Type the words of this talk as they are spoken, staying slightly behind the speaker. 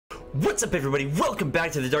What's up, everybody? Welcome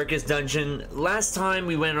back to the Darkest Dungeon. Last time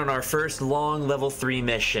we went on our first long level 3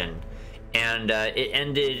 mission, and it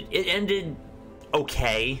ended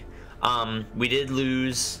okay. We did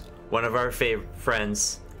lose one of our favorite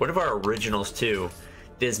friends, one of our originals too,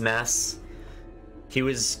 Dismas. He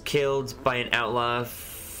was killed by an outlaw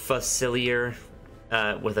fusilier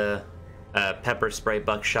with a pepper spray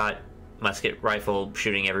buckshot musket rifle,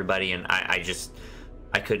 shooting everybody, and I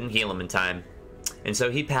couldn't heal him in time. And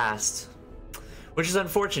so he passed, which is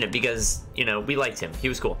unfortunate because, you know, we liked him. He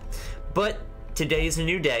was cool. But today is a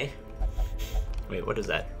new day. Wait, what is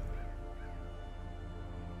that?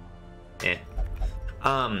 Eh.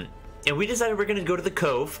 And we decided we're going to go to the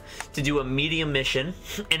Cove to do a medium mission.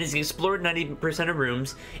 And it's explored 90% of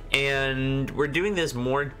rooms. And we're doing this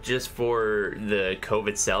more just for the Cove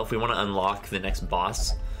itself. We want to unlock the next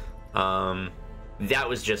boss. That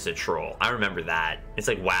was just a troll. I remember that. It's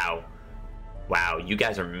like, wow. Wow, you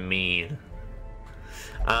guys are mean.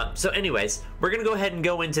 So anyways, we're gonna go ahead and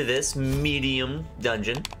go into this medium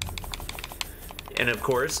dungeon. And of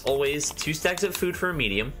course, always 2 stacks of food for a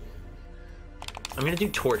medium. I'm gonna do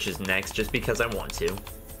torches next, just because I want to.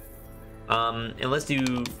 And let's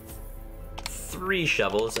do 3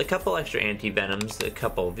 shovels, a couple extra anti-venoms, a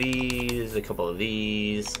couple of these, a couple of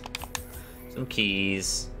these, some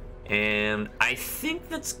keys, and I think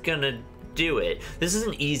that's gonna do it. This is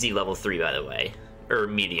an easy level 3, by the way, or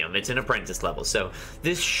medium. It's an apprentice level, so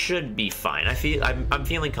this should be fine. I'm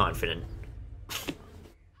feeling confident.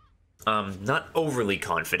 Not overly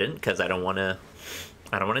confident because I don't want to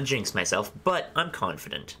jinx myself, but I'm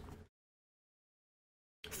confident.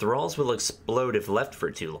 Thralls will explode if left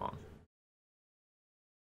for too long.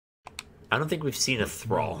 I don't think we've seen a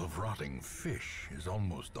thrall. The smell of rotting fish is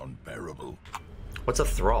almost unbearable. What's a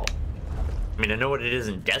thrall? I mean, I know what it is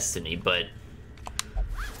in Destiny, but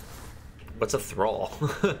what's a thrall?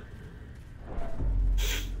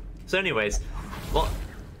 So anyways, well,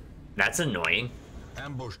 that's annoying.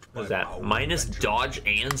 Ambushed What is by that? Minus dodge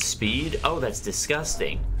and speed? Oh, that's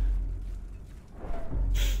disgusting.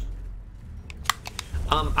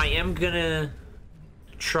 I am gonna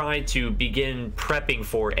try to begin prepping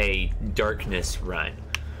for a darkness run.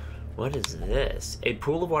 What is this? A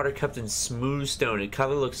pool of water cupped in smooth stone. The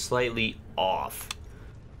color looks slightly off.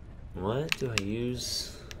 What do I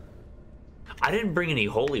use? I didn't bring any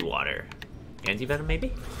holy water. Anti-venom,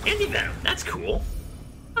 maybe? Anti-venom! That's cool.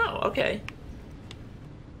 Oh, okay.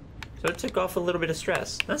 So it took off a little bit of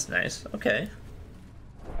stress. That's nice. Okay.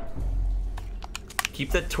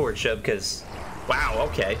 Keep that torch up, because... Wow,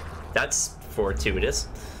 okay. That's fortuitous.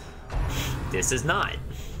 This is not.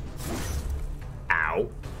 Ow.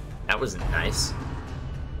 That wasn't nice.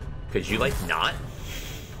 Could you, like, not?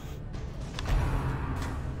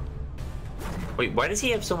 Wait, why does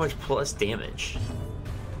he have so much plus damage?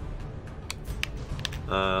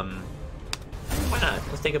 Why not?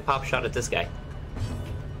 Let's take a pop shot at this guy.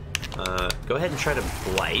 Go ahead and try to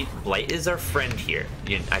Blight. Blight is our friend here.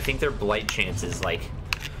 I think their Blight chance is, like,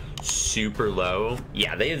 super low.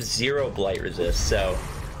 Yeah, they have 0 Blight resist, so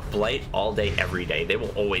Blight all day, every day. They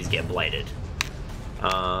will always get Blighted.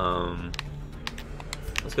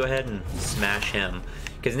 Let's go ahead and smash him,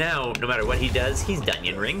 because now, no matter what he does, he's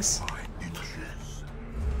Dunyan Rings.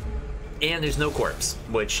 And there's no corpse,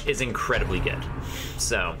 which is incredibly good.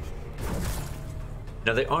 So,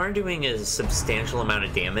 now they are doing a substantial amount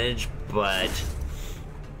of damage, but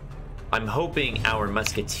I'm hoping our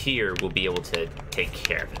musketeer will be able to take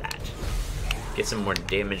care of that. Get some more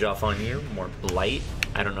damage off on you, more Blight.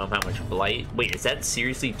 I don't know how much Blight. Wait, is that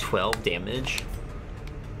seriously 12 damage?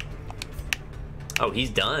 Oh,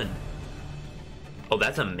 he's done. Oh,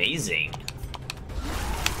 that's amazing.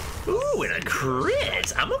 Ooh, and a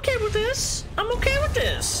crit. I'm okay with this. I'm okay with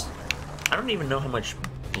this. I don't even know how much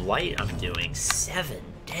Blight I'm doing. 7.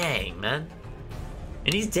 Dang, man.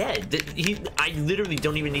 And he's dead. I literally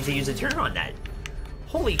don't even need to use a turn on that.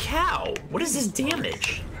 Holy cow. What is this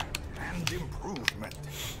damage? And improvement.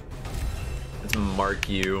 Let's mark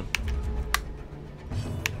you.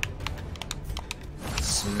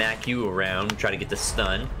 Smack you around, try to get the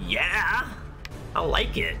stun. Yeah! I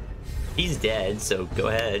like it. He's dead, so go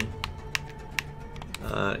ahead.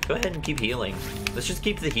 Go ahead and keep healing. Let's just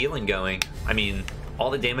keep the healing going. I mean,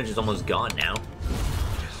 all the damage is almost gone now.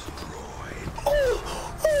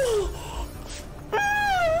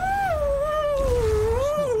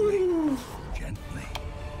 Gently.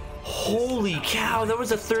 Holy cow, that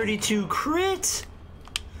was a 32 crit!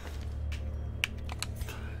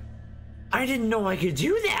 I didn't know I could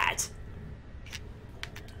do that!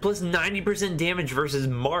 Plus 90% damage versus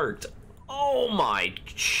marked. Oh my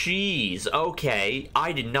jeez. Okay,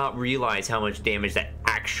 I did not realize how much damage that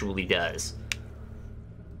actually does.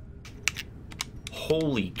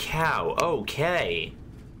 Holy cow, okay.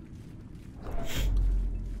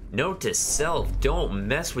 Note to self, don't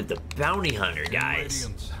mess with the bounty hunter, guys.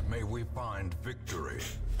 In Radiance, may we find victory.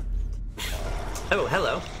 Oh,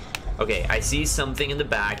 hello. Okay, I see something in the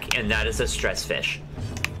back, and that is a stress fish.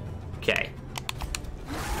 Okay.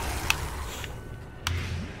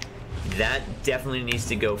 That definitely needs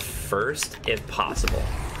to go first, if possible.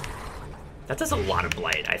 That does a lot of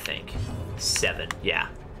blight, I think. 7, yeah.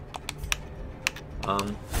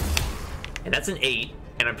 And that's an 8,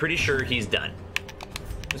 and I'm pretty sure he's done.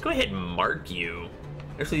 Let's go ahead and mark you.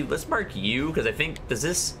 Actually, let's mark you, because I think, does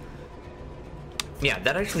this... Yeah,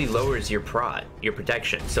 that actually lowers your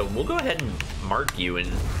protection. So we'll go ahead and mark you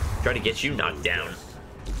and try to get you knocked down.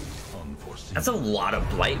 That's a lot of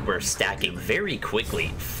blight we're stacking very quickly.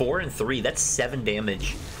 4 and 3, that's 7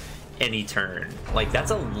 damage any turn. Like,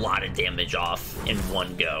 that's a lot of damage off in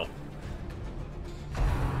one go.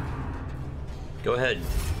 Go ahead.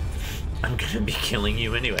 I'm gonna be killing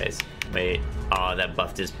you anyways. Wait, oh, that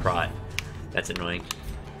buffed his prot. That's annoying.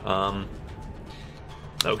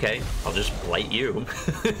 Okay, I'll just blight you.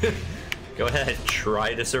 Go ahead,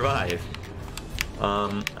 try to survive.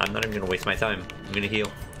 I'm not even gonna waste my time. I'm gonna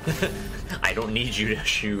heal. I don't need you to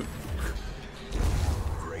shoot.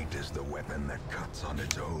 Great is the weapon that cuts on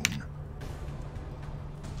its own.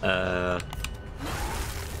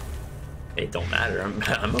 It don't matter.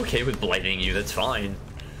 I'm okay with blighting you. That's fine.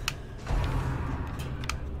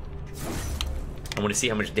 I want to see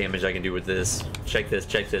how much damage I can do with this. Check this,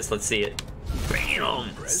 check this. Let's see it. Bam!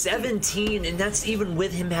 17, and that's even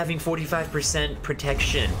with him having 45%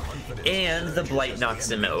 protection. And the blight knocks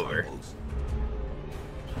him over.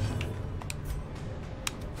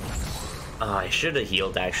 I should have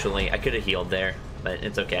healed, actually. I could have healed there, but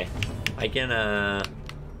it's okay. I can, I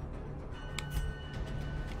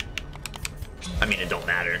mean, it don't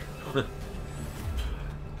matter.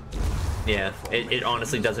 Yeah, it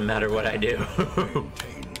honestly doesn't matter what I do.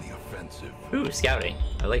 Ooh, scouting.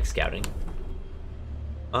 I like scouting.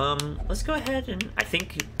 Let's go ahead and... I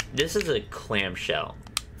think this is a clamshell.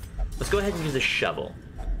 Let's go ahead and use a shovel.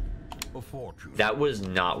 That was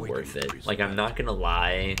not worth it. Like, I'm not gonna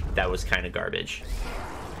lie, that was kind of garbage.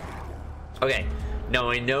 Okay, now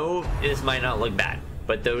I know this might not look bad,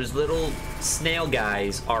 but those little snail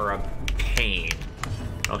guys are a pain.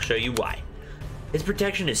 I'll show you why. His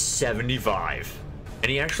protection is 75,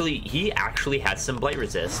 and he actually has some blight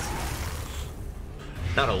resist.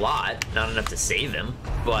 Not a lot, not enough to save him,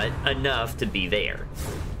 but enough to be there.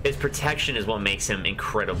 His protection is what makes him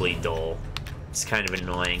incredibly dull. It's kind of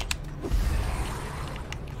annoying.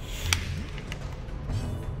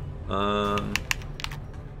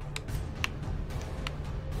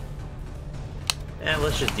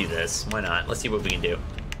 Let's just do this. Why not? Let's see what we can do.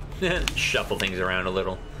 Shuffle things around a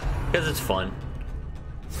little, because it's fun.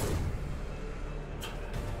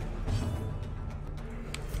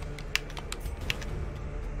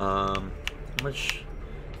 Much...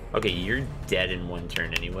 Okay, you're dead in one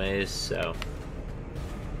turn anyways, so...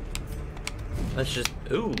 Let's just...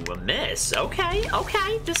 Ooh, a miss. Okay,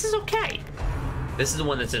 okay, this is okay. This is the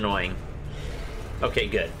one that's annoying. Okay,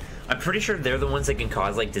 good. I'm pretty sure they're the ones that can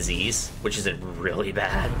cause, like, disease, which isn't really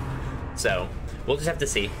bad. So, we'll just have to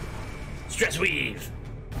see. Stress Weave!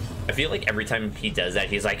 I feel like every time he does that,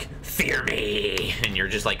 he's like, fear me! And you're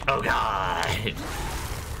just like, oh god!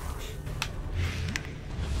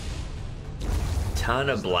 Ton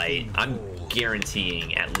of blight. I'm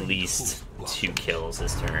guaranteeing at least 2 kills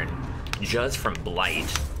this turn. Just from blight.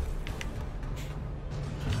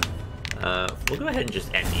 We'll go ahead and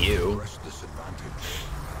just end you.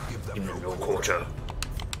 Give him no quarter.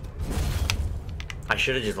 I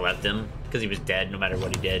should have just left him, because he was dead no matter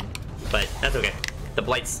what he did. But that's okay. The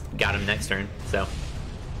blight's got him next turn, so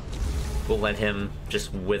we'll let him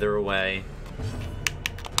just wither away.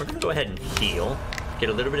 We're gonna go ahead and heal. Get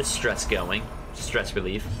a little bit of stress going. Stress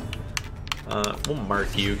relief. We'll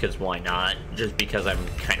mark you, because why not? Just because I'm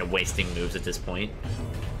kind of wasting moves at this point.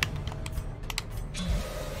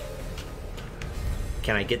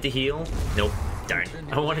 Can I get the heal? Nope. Darn.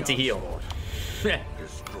 I wanted to heal.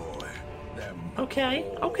 Okay,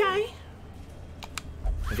 okay.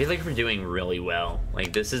 I feel like we're doing really well.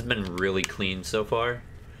 Like, this has been really clean so far.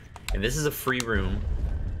 And this is a free room.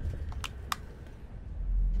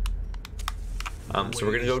 So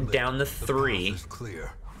we're gonna go down the 3.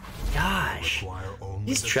 Gosh,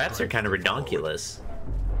 these traps are kind of redonkulous.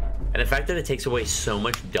 And the fact that it takes away so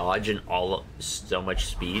much dodge and so much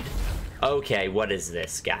speed. Okay, what is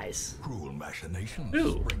this, guys? Cruel machinations.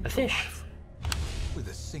 Ooh, a fish. With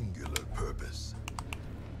a singular purpose.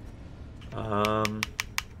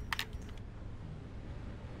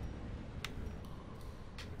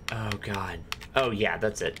 God. Oh, yeah,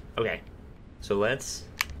 that's it. Okay. So let's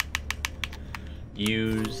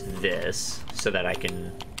use this so that I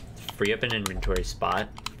can free up an inventory spot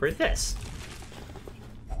for this.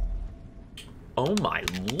 Oh my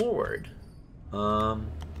lord. We'll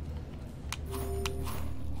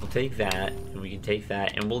take that, and we can take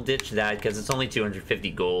that, and we'll ditch that because it's only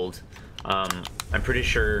 250 gold. I'm pretty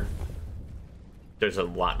sure there's a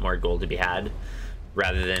lot more gold to be had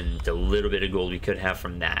rather than the little bit of gold we could have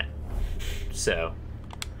from that. So,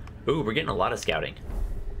 ooh, we're getting a lot of scouting.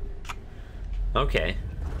 Okay,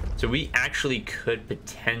 so we actually could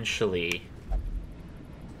potentially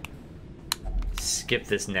skip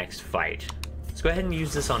this next fight. Let's go ahead and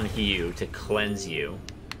use this on you to cleanse you.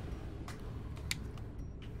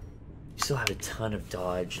 You still have a ton of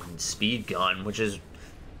dodge and speed gone, which is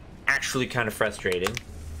actually kind of frustrating,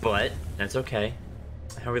 but that's okay.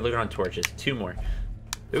 How are we looking on torches? 2 more.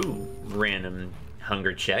 Ooh, random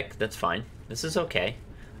hunger check. That's fine. This is okay.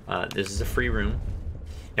 This is a free room.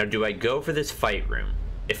 Now, do I go for this fight room?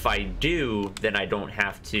 If I do, then I don't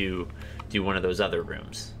have to do one of those other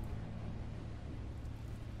rooms.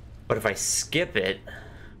 But if I skip it...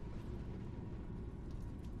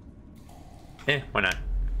 why not?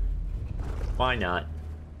 Why not?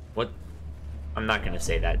 What? I'm not going to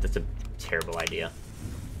say that. That's a terrible idea.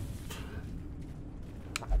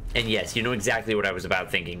 And yes, you know exactly what I was about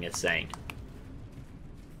thinking of saying.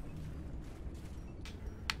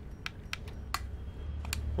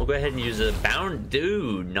 We'll go ahead and use a bound.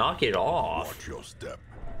 Dude, knock it off. Watch your step.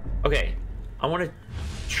 Okay, I want to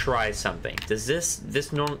try something. Does this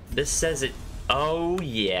says it? Oh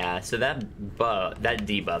yeah, so that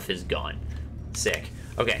debuff is gone. Sick.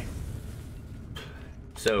 Okay.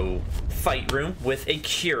 So fight room with a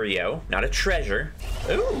curio, not a treasure.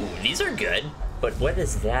 Ooh, these are good. But what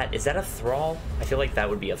is that? Is that a thrall? I feel like that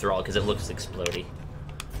would be a thrall because it looks explodey.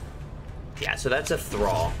 Yeah, so that's a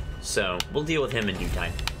thrall. So we'll deal with him in due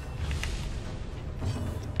time.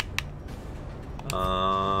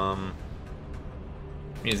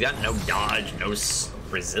 He's got no dodge, no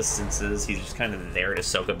resistances. He's just kind of there to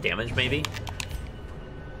soak up damage, maybe.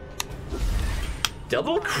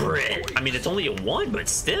 Double crit. I mean, it's only a 1, but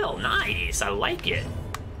still nice. I like it.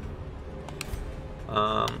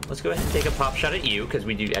 Let's go ahead and take a pop shot at you because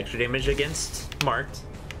we do extra damage against marked.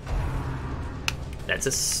 That's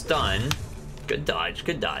a stun. Good dodge,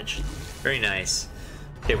 good dodge. Very nice.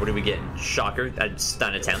 Okay, what do we get? Shocker, a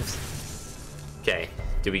stun attempt. Okay,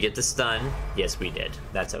 did we get the stun? Yes, we did.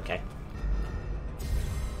 That's okay.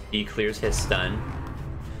 He clears his stun.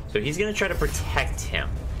 So he's gonna try to protect him.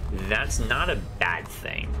 That's not a bad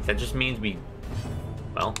thing. That just means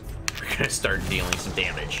well, we're gonna start dealing some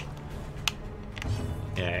damage.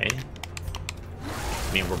 Okay.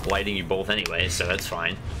 I mean, we're blighting you both anyway, so that's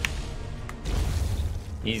fine.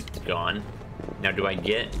 He's gone. Now, do I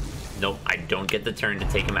get... Nope, I don't get the turn to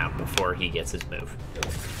take him out before he gets his move.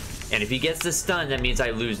 And if he gets the stun, that means I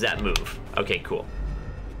lose that move. Okay, cool.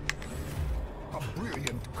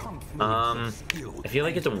 I feel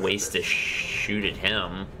like it's a waste to shoot at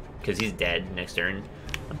him, because he's dead next turn.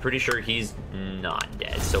 I'm pretty sure he's not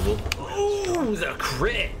dead, so we'll... Ooh, the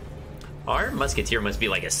crit! Our musketeer must be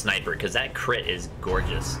like a sniper, because that crit is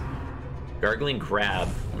gorgeous. Gargling grab.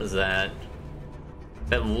 What was that?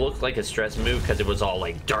 That looked like a stress move because it was all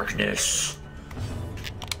like darkness.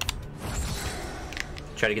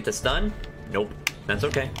 Try to get the stun? Nope. That's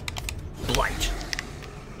okay. Blight.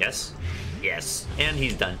 Yes. Yes. And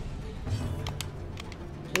he's done.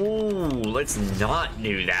 Ooh, let's not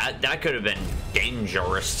do that. That could have been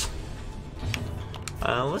dangerous.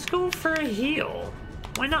 Let's go for a heal.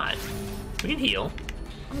 Why not? We can heal.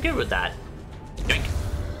 I'm good with that. Yoink.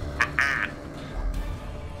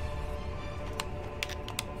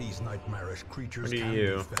 These nightmarish creatures What are can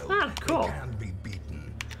you? be felled. Ah, cool. They can be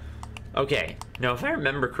beaten. Okay, now if I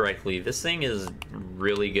remember correctly, this thing is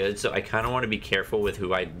really good, so I kind of want to be careful with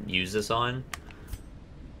who I use this on.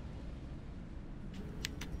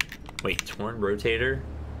 Wait, torn rotator?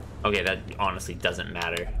 Okay, that honestly doesn't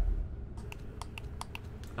matter.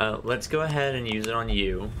 Let's go ahead and use it on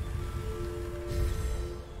you.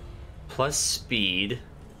 Plus speed,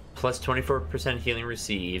 plus 24% healing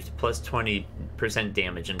received, plus 20%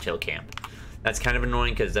 damage until camp. That's kind of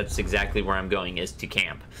annoying because that's exactly where I'm going, is to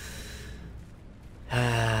camp.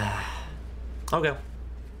 I'll go.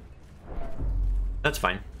 That's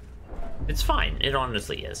fine. It's fine. It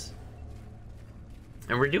honestly is.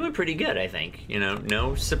 And we're doing pretty good, I think. You know,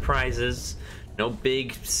 no surprises, no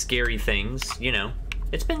big scary things, you know.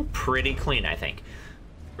 It's been pretty clean, I think.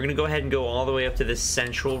 We're gonna go ahead and go all the way up to this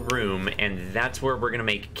central room, and that's where we're gonna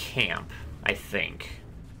make camp, I think.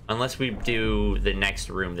 Unless we do the next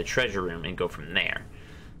room, the treasure room, and go from there.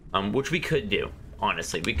 Which we could do.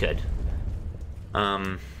 Honestly, we could.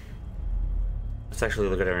 Let's actually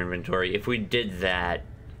look at our inventory. If we did that,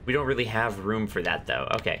 we don't really have room for that, though.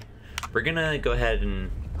 Okay. We're gonna go ahead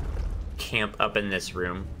and camp up in this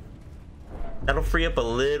room. That'll free up a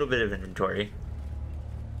little bit of inventory.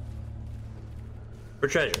 For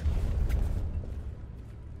treasure.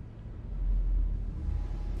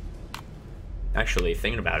 Actually,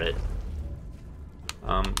 thinking about it,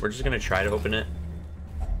 we're just gonna try to open it.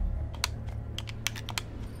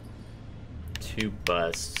 2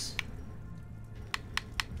 busts.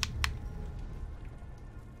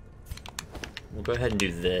 We'll go ahead and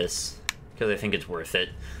do this because I think it's worth it.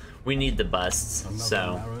 We need the busts,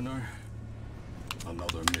 so. Mariner,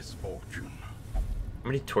 another misfortune. How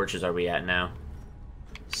many torches are we at now?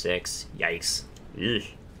 6. Yikes. Ugh.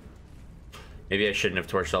 Maybe I shouldn't have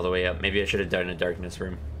torched all the way up. Maybe I should have done a darkness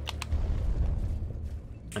room.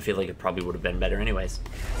 I feel like it probably would have been better anyways.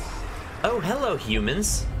 Oh, hello,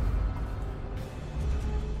 humans.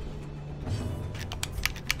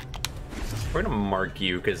 We're gonna mark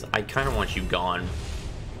you because I kind of want you gone.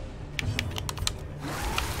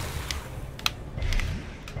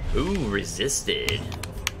 Ooh, resisted.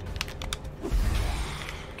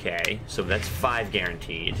 Okay, so that's 5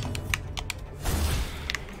 guaranteed.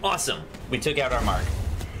 Awesome. We took out our mark.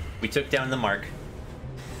 We took down the mark.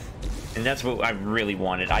 And that's what I really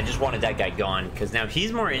wanted. I just wanted that guy gone because now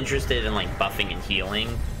he's more interested in like buffing and healing.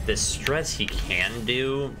 The stress he can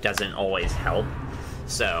do doesn't always help.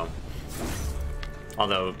 So,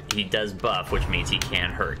 although he does buff, which means he can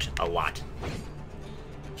hurt a lot.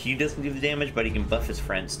 He doesn't do the damage, but he can buff his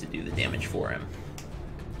friends to do the damage for him.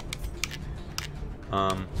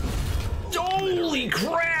 Holy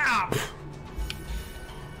crap!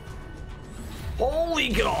 Holy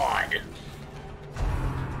god!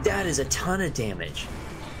 That is a ton of damage.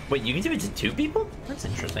 Wait, you can do it to 2 people? That's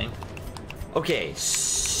interesting. Okay,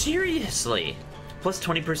 seriously. Plus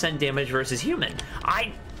 20% damage versus human.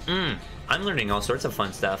 I'm learning all sorts of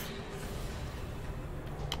fun stuff.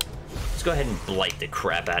 Let's go ahead and blight the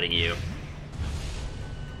crap out of you.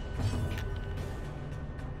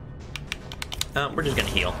 We're just gonna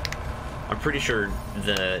heal. I'm pretty sure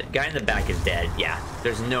the guy in the back is dead. Yeah,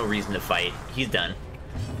 there's no reason to fight. He's done.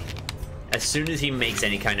 As soon as he makes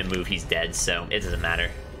any kind of move, he's dead, so it doesn't matter.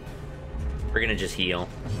 We're gonna just heal,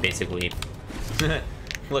 basically.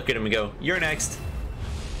 Look at him and go, you're next.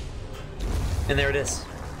 And there it is.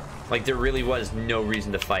 Like, there really was no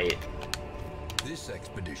reason to fight. This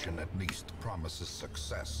expedition at least promises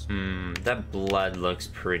success. That blood looks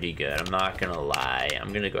pretty good. I'm not gonna lie.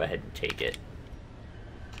 I'm gonna go ahead and take it.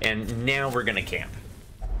 And now we're gonna camp.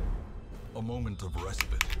 A moment of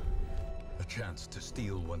respite. A chance to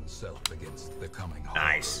steel oneself against the coming horrors.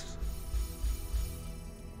 Nice.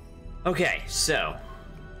 Okay, so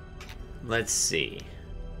let's see.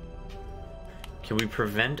 Can we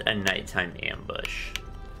prevent a nighttime ambush?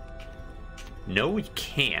 No, we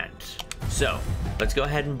can't. So let's go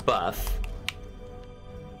ahead and buff.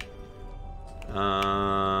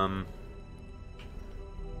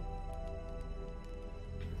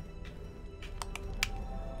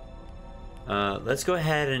 Let's go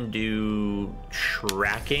ahead and do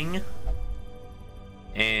tracking,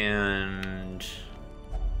 and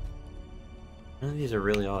none of these are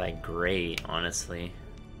really all that great, honestly.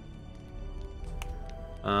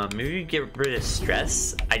 Maybe get rid of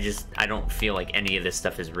stress. I don't feel like any of this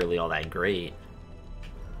stuff is really all that great.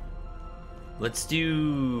 Let's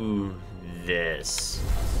do this.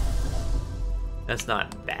 That's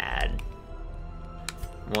not bad.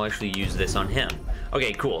 We'll actually use this on him.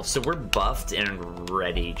 Okay, cool. So we're buffed and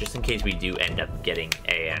ready, just in case we do end up getting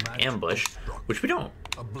an ambush, which we don't.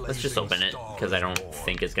 Let's just open it, because I don't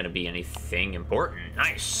think it's going to be anything important.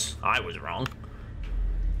 Nice. I was wrong.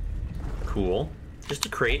 Cool. Just a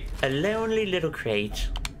crate. A lonely little crate.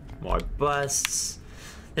 More busts.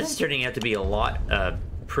 This is turning out to be a lot,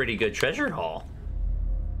 pretty good treasure haul.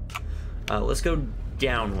 Let's go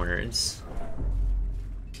downwards.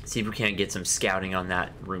 See if we can't get some scouting on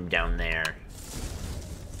that room down there.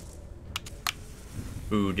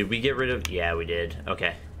 Ooh, did we get rid of... Yeah, we did.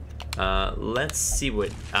 Okay. Let's see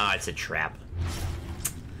what... Ah, it's a trap.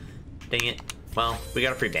 Dang it. Well, we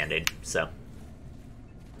got a free band-aid, so...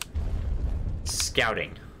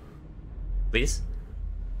 Scouting. Please?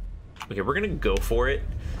 Okay, we're gonna go for it,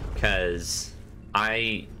 because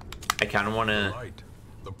I kind of want to...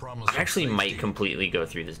 I actually might completely go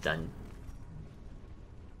through this dungeon.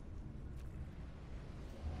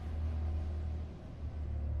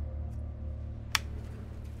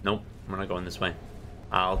 Nope, we're not going this way.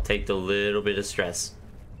 I'll take the little bit of stress.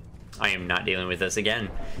 I am not dealing with this again.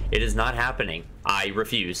 It is not happening. I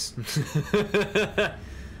refuse.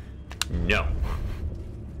 No.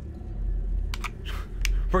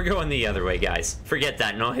 We're going the other way, guys. Forget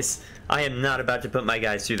that noise. I am not about to put my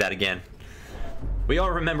guys through that again. We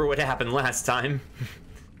all remember what happened last time.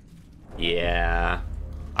 Yeah.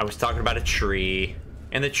 I was talking about a tree,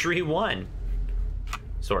 and the tree won.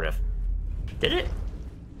 Sort of. Did it?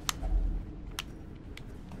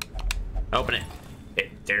 Open it.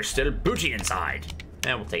 There's still booty inside.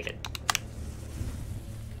 We'll take it.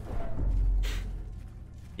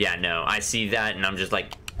 Yeah, no, I see that, and I'm just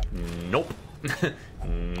like, nope.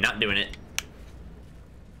 Not doing it.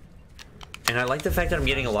 And I like the fact that I'm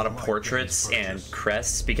getting a lot of portraits and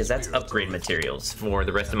crests, because that's upgrade materials for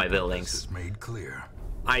the rest of my buildings.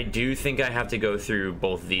 I do think I have to go through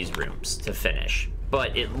both these rooms to finish,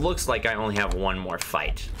 but it looks like I only have one more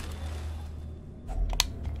fight.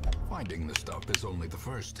 Finding the stuff is only the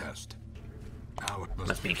first test. Now it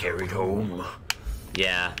must be carried home.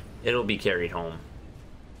 Yeah, it'll be carried home.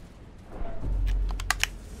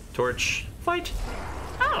 Torch, fight.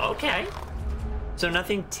 Oh, okay. So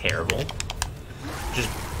nothing terrible. Just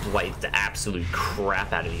blight the absolute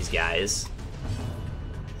crap out of these guys.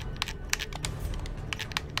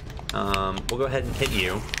 We'll go ahead and hit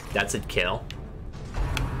you. That's a kill.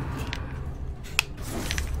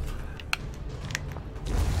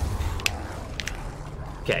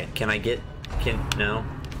 Okay, can I get... No?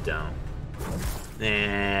 Don't.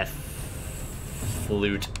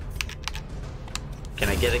 Flute. Can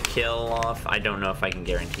I get a kill off? I don't know if I can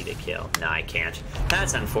guarantee the kill. No, I can't.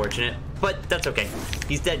 That's unfortunate, but that's okay.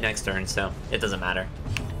 He's dead next turn, so it doesn't matter.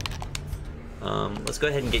 Let's go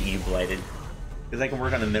ahead and get you blighted, because I can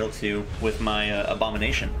work on the middle two with my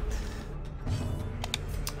abomination.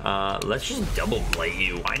 Let's just double blight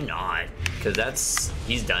you. Why not? Because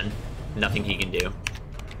he's done. Nothing he can do.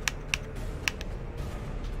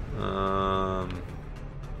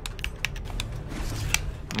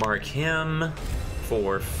 Mark him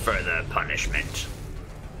for further punishment.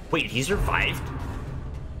 Wait, he survived?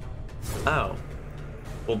 Oh.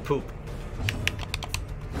 Well, poop.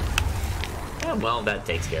 Yeah, well, that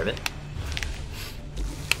takes care of it.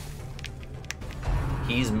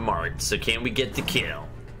 He's marked, so can we get the kill?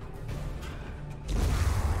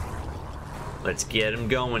 Let's get him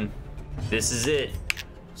going. This is it.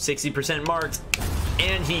 60% marked.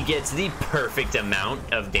 And he gets the perfect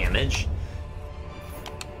amount of damage.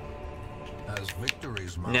 As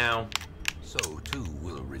victories mount, now, so too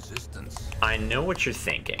will resistance. I know what you're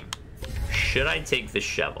thinking. Should I take the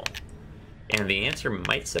shovel? And the answer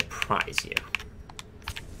might surprise you.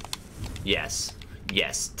 Yes.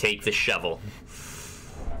 Yes, take the shovel.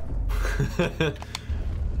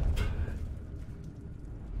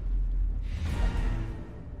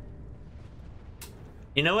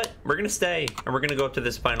 You know what? We're gonna stay, and we're gonna go up to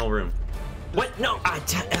this final room. What? No,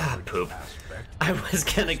 poop. I was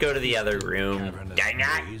gonna go to the other room. Dang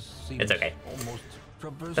it! It's okay.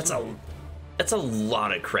 That's a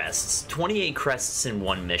lot of crests. 28 crests in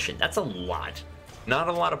one mission. That's a lot. Not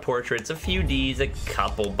a lot of portraits. A few Ds, a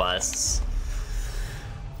couple busts.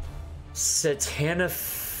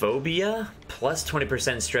 Satanophobia plus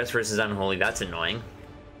 20% stress versus unholy. That's annoying.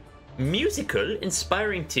 Musical,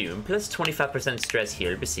 inspiring tune, plus 25% stress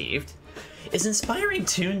heal received. Is inspiring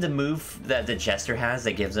tune the move that the jester has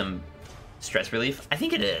that gives him stress relief? I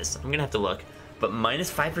think it is. I'm gonna have to look. But minus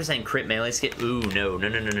 5% crit melee skill. Ooh,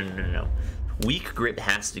 no. Weak grip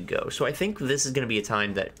has to go. So I think this is gonna be a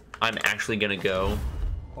time that I'm actually gonna go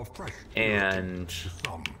and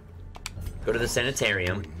go to the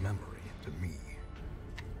sanitarium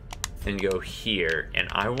and go here. And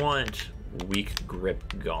I want weak grip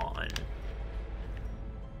gone.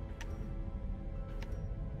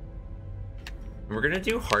 We're gonna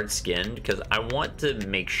do hard skinned because I want to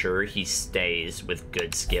make sure he stays with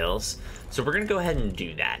good skills. So we're gonna go ahead and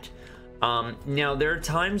do that. Now there are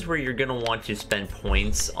times where you're gonna want to spend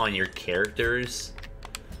points on your characters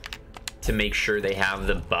to make sure they have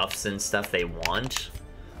the buffs and stuff they want.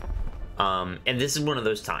 And this is one of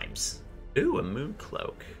those times. Ooh, a moon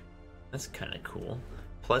cloak. That's kind of cool.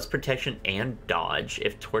 Plus protection and dodge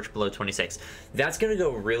if torch below 26. That's gonna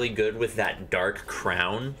go really good with that dark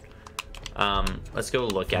crown. Let's go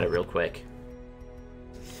look at it real quick.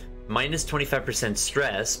 Minus 25%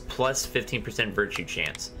 stress, plus 15% virtue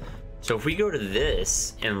chance. So if we go to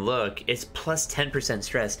this and look, it's plus 10%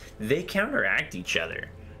 stress. They counteract each other.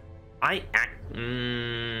 I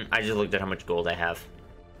just looked at how much gold I have.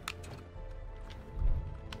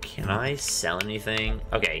 Can I sell anything?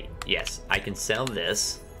 Okay, yes, I can sell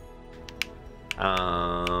this.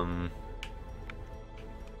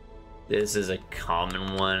 This is a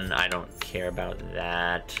common one. I don't care about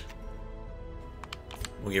that.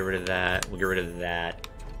 We'll get rid of that. We'll get rid of that.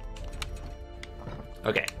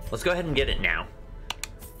 Okay, let's go ahead and get it now.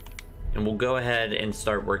 And we'll go ahead and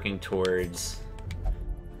start working towards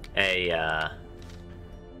a, I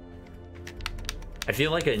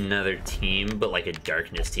feel like another team, but like a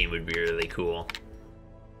darkness team would be really cool.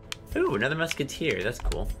 Ooh, another musketeer. That's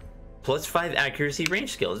cool. Plus 5 accuracy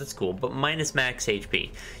range skills. That's cool, but minus max HP.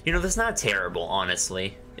 You know, that's not terrible,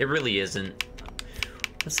 honestly. It really isn't.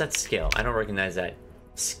 What's that skill? I don't recognize that.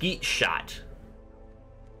 Skeet shot.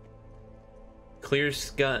 Clear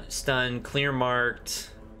stun, clear marked.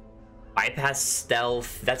 Bypass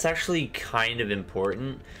stealth. That's actually kind of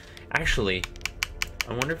important. Actually,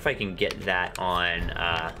 I wonder if I can get that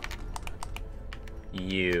on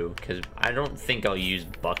you, because I don't think I'll use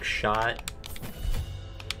buckshot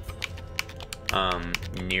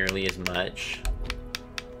nearly as much.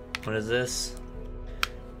 What is this?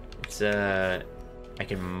 It's I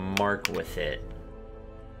can mark with it.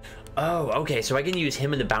 Oh, okay, so I can use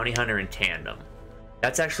him and the bounty hunter in tandem.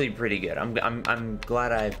 That's actually pretty good. I'm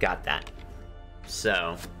glad I've got that.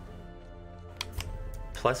 So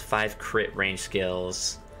plus 5 crit range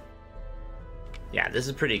skills. Yeah, this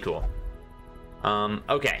is pretty cool.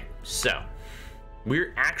 Okay, so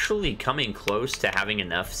we're actually coming close to having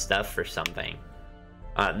enough stuff for something.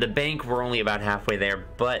 The bank, we're only about halfway there,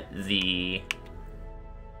 but the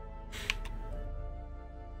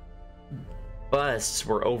busts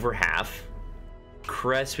were over half.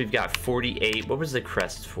 Crest, we've got 48. What was the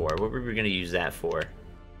crest for? What were we going to use that for?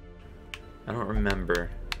 I don't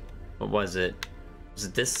remember. What was it? Was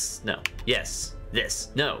it this? No. Yes.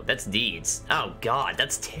 This. No, that's deeds. Oh, God,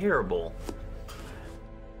 that's terrible.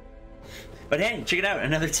 But hey, check it out.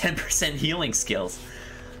 Another 10% healing skills.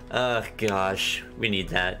 Gosh. We need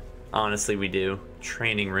that. Honestly, we do.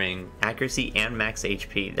 Training ring. Accuracy and max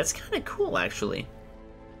HP. That's kind of cool, actually.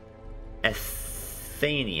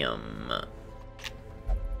 Athenaeum.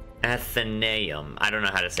 Athenaeum. I don't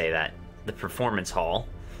know how to say that. The Performance Hall,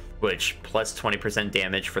 which plus 20%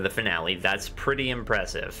 damage for the finale. That's pretty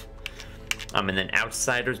impressive. And then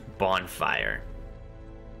Outsider's Bonfire.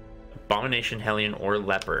 Abomination, Hellion, or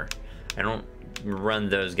Leper. I don't run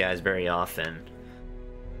those guys very often.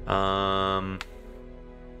 I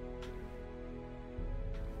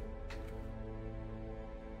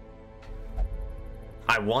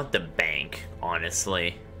want the bank,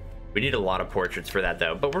 honestly. We need a lot of portraits for that,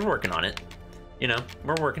 though, but we're working on it. You know,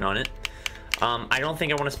 we're working on it. I don't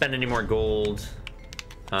think I want to spend any more gold.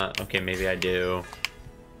 Okay, maybe I do.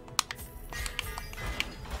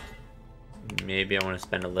 Maybe I want to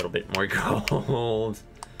spend a little bit more gold.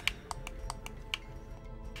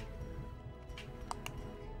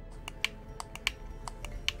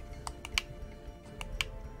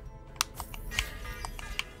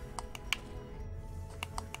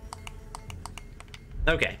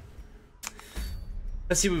 Okay.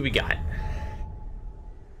 Let's see what we got.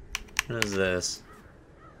 What is this?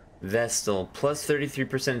 Vestal, plus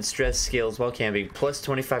 33% stress skills while camping, plus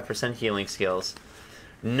 25% healing skills.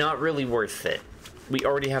 Not really worth it. We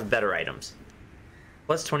already have better items.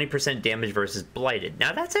 Plus 20% damage versus Blighted.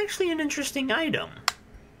 Now that's actually an interesting item.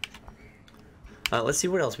 Let's see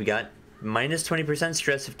what else we got. Minus 20%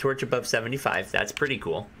 stress if torch above 75. That's pretty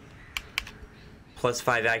cool. Plus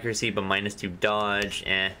 5 accuracy, but minus 2 dodge.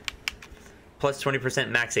 Plus 20%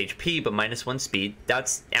 max HP, but minus 1 speed.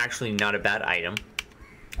 That's actually not a bad item.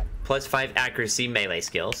 Plus 5 accuracy melee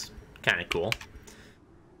skills. Kind of cool.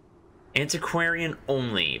 Antiquarian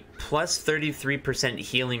only. Plus 33%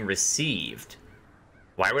 healing received.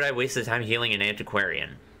 Why would I waste the time healing an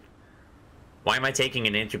Antiquarian? Why am I taking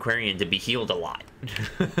an Antiquarian to be healed a lot?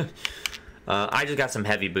 I just got some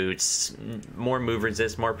heavy boots. More move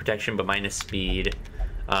resist, more protection, but minus speed.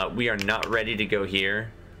 We are not ready to go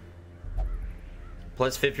here.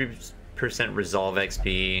 Plus 50% resolve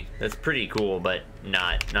XP. That's pretty cool, but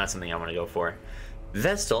not something I want to go for.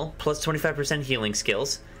 Vestal, plus 25% healing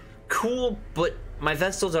skills. Cool, but my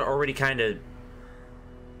Vestals are already kind of,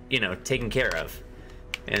 you know, taken care of.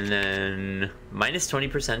 And then minus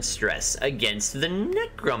 20% stress against the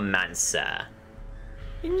Necromancer.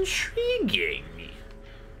 Intriguing.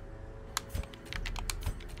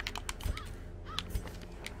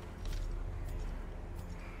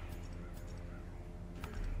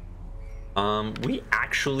 We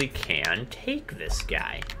actually can take this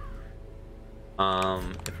guy.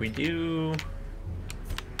 If we do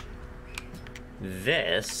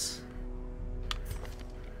this.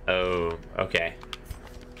 Oh, okay.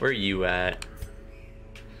 Where are you at?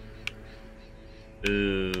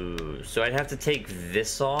 Ooh, those. So I'd have to take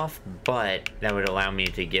this off, but that would allow me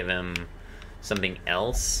to give him something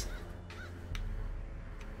else.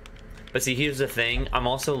 But see, here's the thing. I'm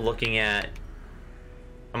also looking at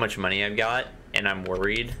how much money I've got, and I'm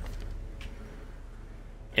worried.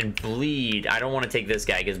 And Bleed, I don't want to take this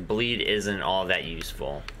guy because Bleed isn't all that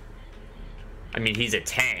useful. I mean, he's a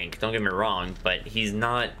tank, don't get me wrong, but he's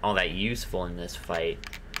not all that useful in this fight.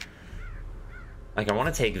 Like, I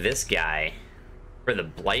want to take this guy for the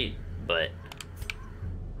Blight, but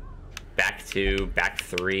back 2, back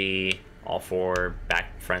 3, all 4,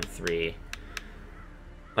 back front 3.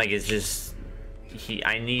 Like, it's just,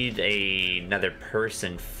 I need another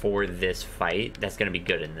person for this fight that's going to be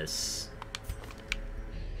good in this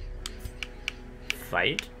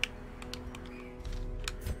fight.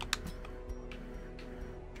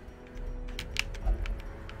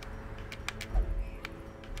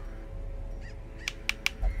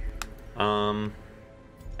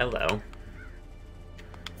 Hello.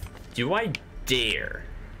 Do I dare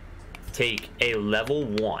take a level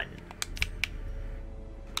 1?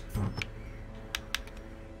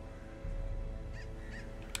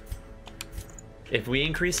 If we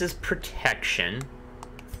increase his protection,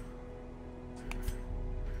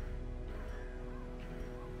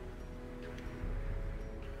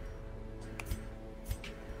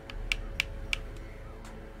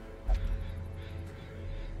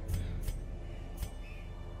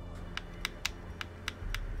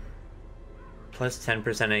 plus 10%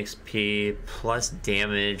 XP, plus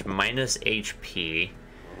damage, minus HP,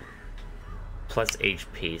 plus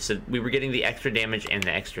HP. So we were getting the extra damage and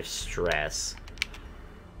the extra stress.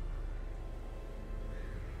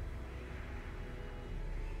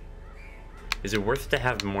 Is it worth to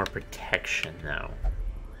have more protection, though?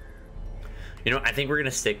 You know, I think we're going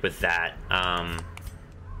to stick with that.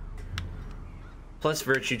 Plus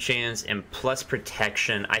virtue chance and plus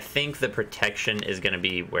protection. I think the protection is going to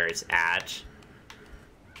be where it's at.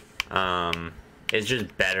 It's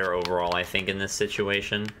just better overall, I think, in this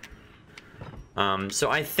situation.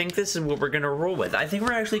 So I think this is what we're going to roll with. I think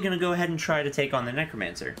we're actually going to go ahead and try to take on the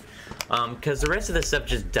Necromancer. Because the rest of the stuff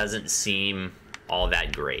just doesn't seem all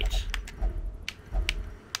that great.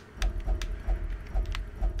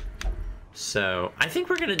 So I think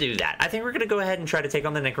we're going to do that. I think we're going to go ahead and try to take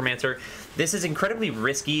on the Necromancer. This is incredibly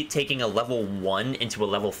risky, taking a level 1 into a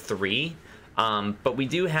level 3. But we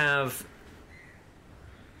do have...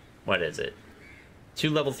 what is it? 2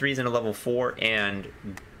 level 3s and a level 4, and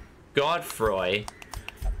Godfroy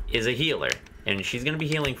is a healer, and she's going to be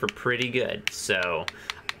healing for pretty good, so...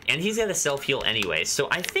 and he's got a self-heal anyway, so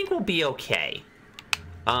I think we'll be okay.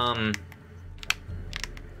 But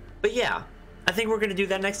yeah, I think we're going to do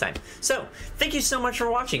that next time. So, thank you so much for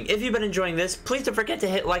watching. If you've been enjoying this, please don't forget to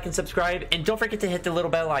hit like and subscribe, and don't forget to hit the little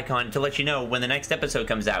bell icon to let you know when the next episode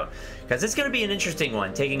comes out, because it's going to be an interesting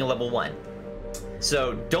one, taking a level 1.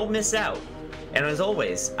 So don't miss out. And as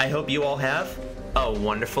always, I hope you all have a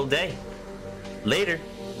wonderful day. Later.